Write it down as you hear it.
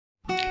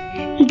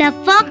The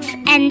Fox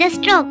and the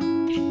Stork.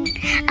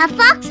 A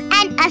fox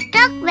and a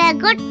stork were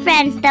good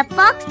friends. The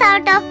fox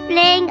thought of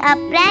playing a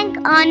prank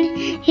on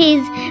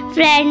his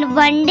friend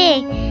one day.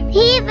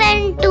 He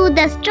went to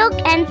the stork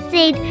and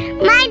said,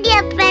 "My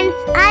dear friends,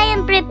 I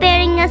am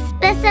preparing a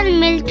special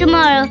meal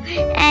tomorrow,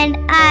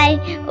 and I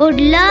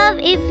would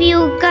love if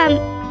you come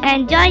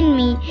and join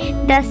me."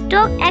 The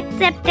stork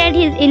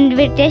accepted his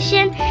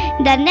invitation.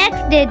 The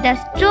next day, the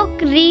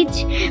stork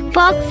reached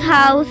Fox's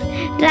house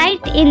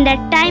right in the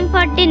time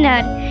for dinner.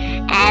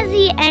 As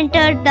he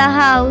entered the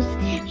house,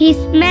 he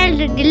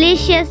smelled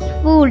delicious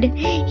food.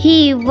 He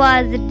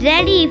was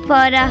ready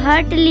for a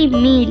hearty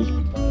meal.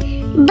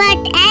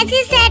 But as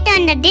he sat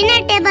on the dinner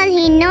table,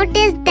 he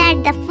noticed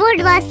that the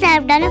food was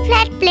served on a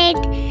flat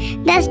plate.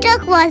 The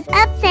stork was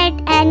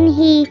upset and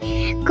he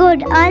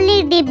could only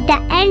dip the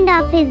end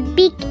of his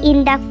beak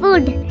in the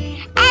food.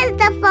 As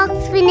the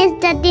fox finished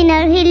the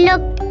dinner, he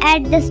looked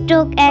at the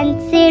stork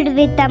and said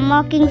with a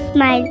mocking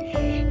smile,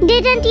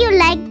 "Didn't you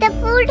like the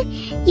food?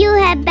 You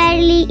have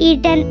barely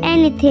eaten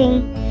anything."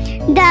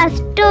 The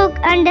stork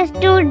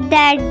understood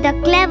that the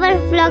clever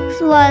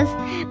fox was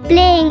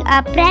playing a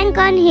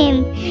prank on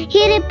him.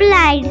 He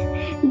replied,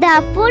 "The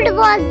food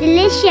was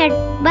delicious,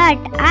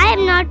 but I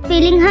am not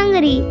feeling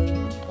hungry.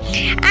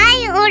 I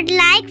would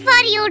like for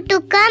you to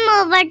come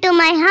over to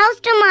my house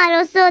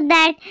tomorrow so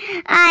that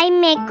I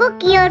may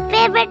cook your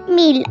favorite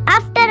meal.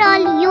 After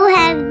all, you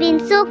have been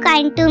so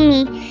kind to me."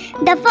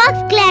 The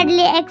fox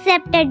gladly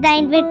accepted the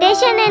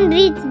invitation and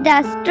reached the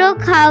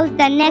stork house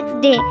the next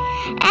day.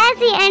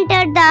 As he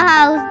entered the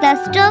house, the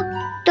stork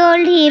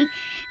told him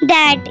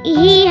that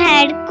he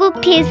had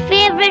cooked his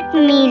favorite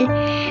meal.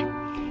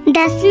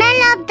 The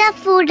smell of the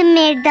food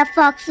made the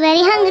fox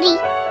very hungry.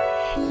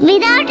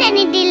 Without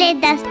any delay,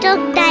 the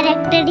stork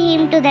directed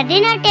him to the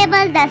dinner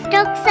table. The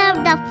stork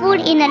served the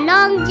food in a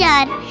long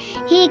jar.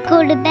 He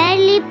could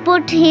barely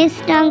put his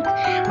tongue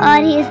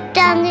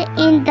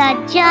in the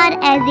jar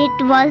as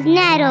it was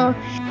narrow.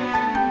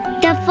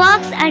 The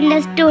fox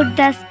understood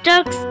the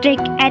stork's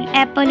trick and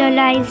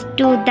apologized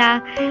to the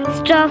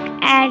stork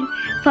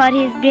for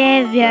his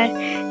behavior.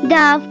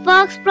 The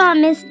fox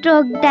promised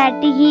stork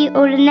that he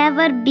would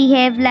never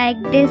behave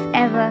like this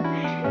ever.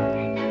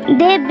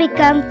 They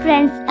become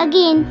friends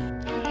again.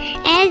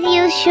 As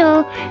you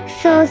sow,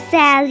 so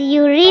shall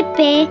you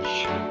repay.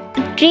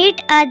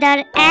 Treat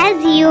others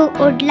as you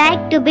would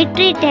like to be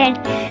treated.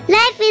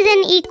 Life is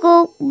an echo.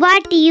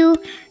 What you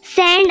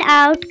send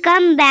out,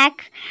 come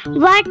back.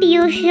 What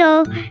you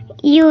sow,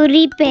 you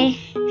repay.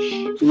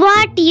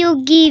 What you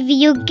give,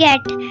 you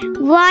get.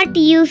 What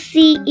you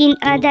see in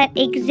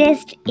others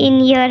exists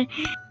in your.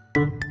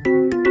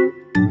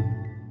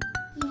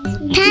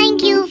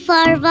 Thank you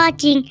for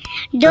watching.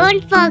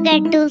 Don't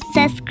forget to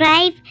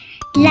subscribe,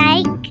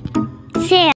 like, share.